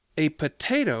a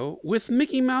potato with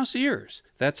Mickey Mouse ears.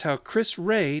 That's how Chris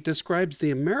Ray describes the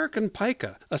American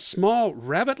pika, a small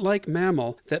rabbit-like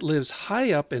mammal that lives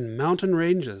high up in mountain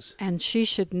ranges. And she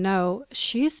should know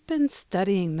she's been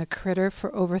studying the critter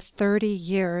for over 30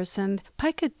 years, and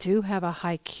pika do have a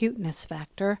high cuteness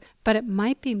factor, but it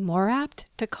might be more apt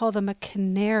to call them a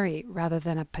canary rather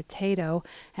than a potato,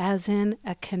 as in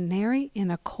a canary in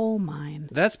a coal mine.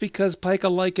 That's because pika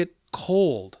like it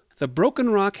cold. The broken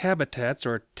rock habitats,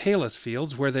 or talus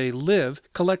fields, where they live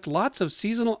collect lots of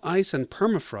seasonal ice and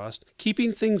permafrost,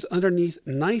 keeping things underneath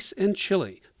nice and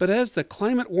chilly. But as the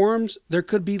climate warms, there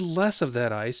could be less of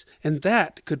that ice, and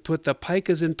that could put the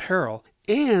pikas in peril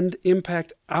and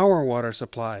impact our water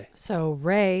supply. So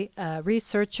Ray, a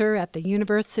researcher at the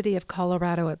University of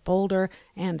Colorado at Boulder,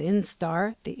 and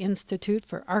INSTAR, the Institute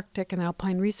for Arctic and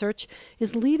Alpine Research,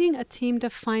 is leading a team to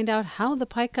find out how the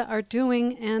pika are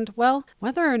doing and, well,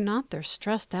 whether or not they're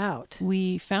stressed out.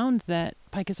 We found that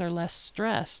pikas are less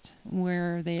stressed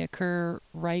where they occur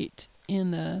right in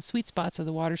the sweet spots of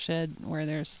the watershed where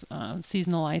there's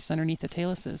seasonal ice underneath the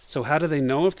taluses. So how do they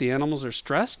know if the animals are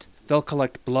stressed? They'll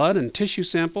collect blood and tissue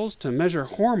samples to measure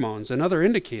hormones and other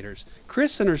indicators.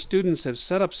 Chris and her students have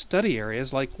set up study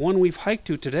areas like one we've hiked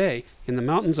to today in the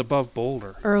mountains above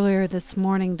Boulder. Earlier this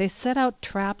morning, they set out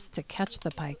traps to catch the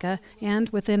pika, and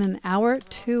within an hour,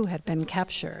 2 had been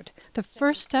captured. The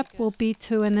first step will be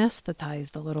to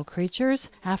anesthetize the little creatures.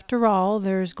 After all,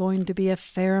 there's going to be a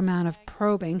fair amount of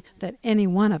probing that any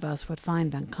one of us would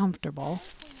find uncomfortable.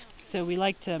 So we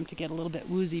like them to get a little bit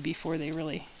woozy before they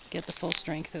really get the full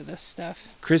strength of this stuff.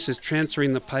 Chris is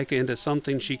transferring the pika into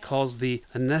something she calls the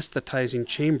anesthetizing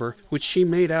chamber, which she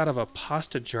made out of a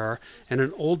pasta jar and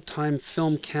an old-time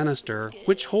film canister,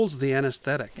 which holds the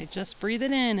anesthetic. They just breathe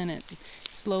it in and it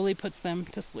slowly puts them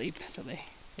to sleep, so they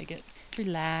get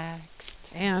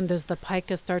relaxed. And as the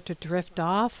pika start to drift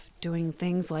off, doing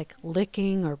things like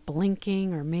licking or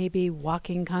blinking or maybe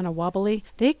walking kind of wobbly,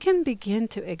 they can begin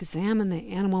to examine the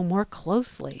animal more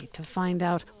closely to find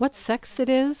out what sex it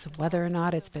is, whether or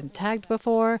not it's been tagged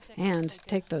before, and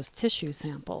take those tissue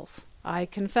samples. I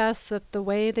confess that the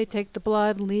way they take the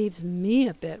blood leaves me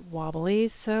a bit wobbly,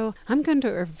 so I'm going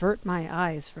to avert my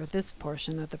eyes for this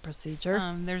portion of the procedure.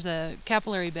 There's a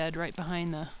capillary bed right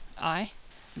behind the eye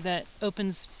that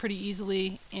opens pretty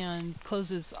easily and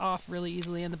closes off really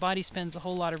easily, and the body spends a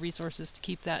whole lot of resources to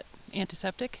keep that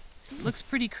antiseptic. It looks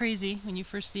pretty crazy when you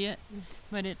first see it,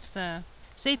 but it's the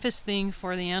safest thing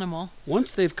for the animal.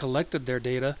 Once they've collected their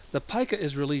data, the pika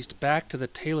is released back to the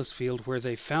talus field where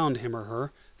they found him or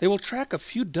her. They will track a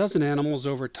few dozen animals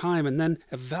over time and then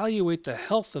evaluate the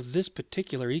health of this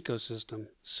particular ecosystem.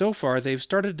 So far, they've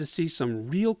started to see some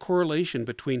real correlation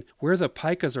between where the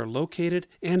pikas are located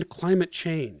and climate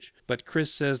change. But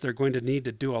Chris says they're going to need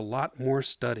to do a lot more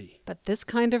study. But this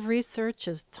kind of research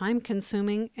is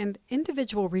time-consuming, and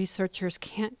individual researchers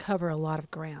can't cover a lot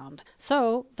of ground.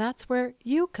 So that's where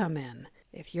you come in.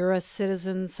 If you're a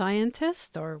citizen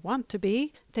scientist or want to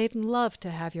be, they'd love to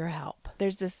have your help.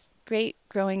 There's this great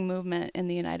growing movement in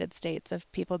the United States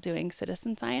of people doing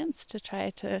citizen science to try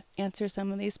to answer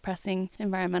some of these pressing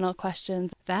environmental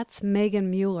questions. That's Megan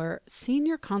Mueller,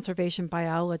 senior conservation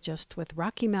biologist with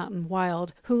Rocky Mountain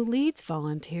Wild, who leads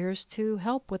volunteers to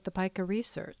help with the pika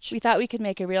research. We thought we could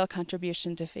make a real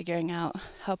contribution to figuring out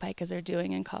how pikas are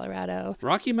doing in Colorado.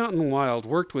 Rocky Mountain Wild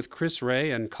worked with Chris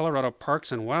Ray and Colorado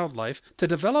Parks and Wildlife to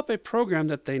develop a program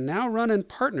that they now run in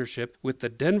partnership with the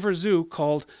Denver Zoo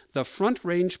called the Front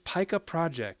Range Pika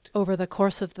Project. Over the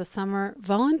course of the summer,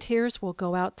 volunteers will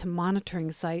go out to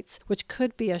monitoring sites, which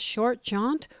could be a short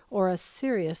jaunt or a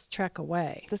serious trek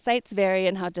away. The sites vary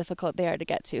in how difficult they are to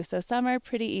get to. So some are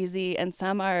pretty easy and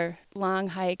some are long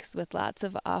hikes with lots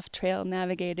of off-trail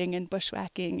navigating and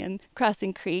bushwhacking and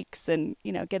crossing creeks and,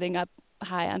 getting up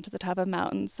high onto the top of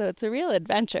mountains. So it's a real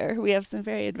adventure. We have some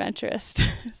very adventurous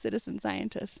citizen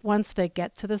scientists. Once they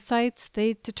get to the sites,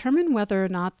 they determine whether or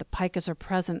not the pikas are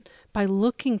present by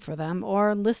looking for them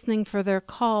or listening for their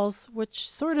calls,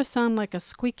 which sort of sound like a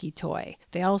squeaky toy.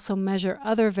 They also measure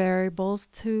other variables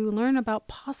to learn about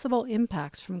possible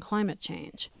impacts from climate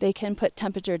change. They can put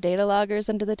temperature data loggers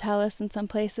under the talus in some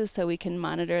places so we can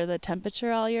monitor the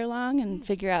temperature all year long and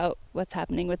figure out what's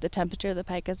happening with the temperature the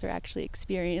pikas are actually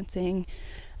experiencing.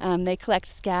 They collect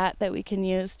scat that we can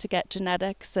use to get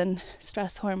genetics and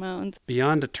stress hormones.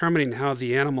 Beyond determining how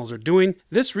the animals are doing,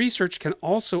 this research can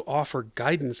also offer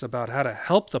guidance about how to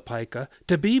help the pika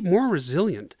to be more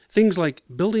resilient. Things like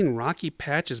building rocky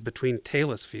patches between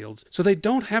talus fields so they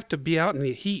don't have to be out in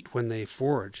the heat when they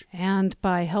forage. And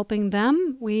by helping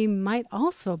them, we might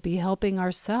also be helping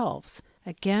ourselves.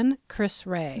 Again, Chris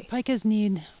Ray. Pikas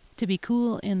need to be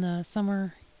cool in the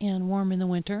summer and warm in the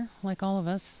winter, like all of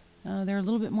us. They're a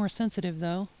little bit more sensitive,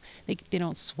 though. They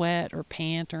don't sweat or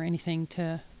pant or anything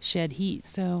to shed heat.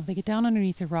 So they get down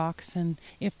underneath the rocks, and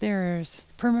if there's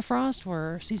permafrost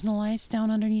or seasonal ice down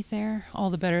underneath there,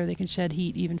 all the better. They can shed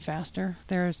heat even faster.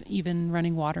 There's even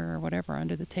running water or whatever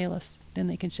under the talus, then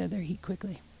they can shed their heat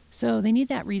quickly. So they need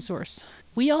that resource.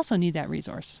 We also need that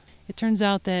resource. It turns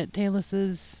out that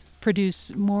taluses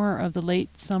produce more of the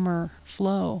late summer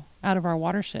flow out of our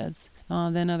watersheds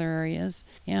than other areas.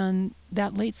 And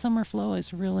that late summer flow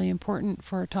is really important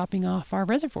for topping off our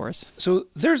reservoirs. So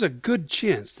there's a good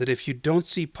chance that if you don't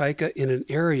see pika in an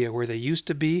area where they used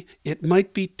to be, it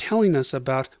might be telling us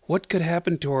about what could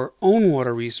happen to our own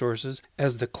water resources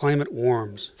as the climate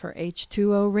warms. For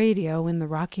H2O Radio in the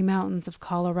Rocky Mountains of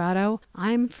Colorado,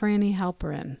 I'm Franny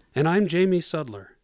Halperin. And I'm Jamie Sudler.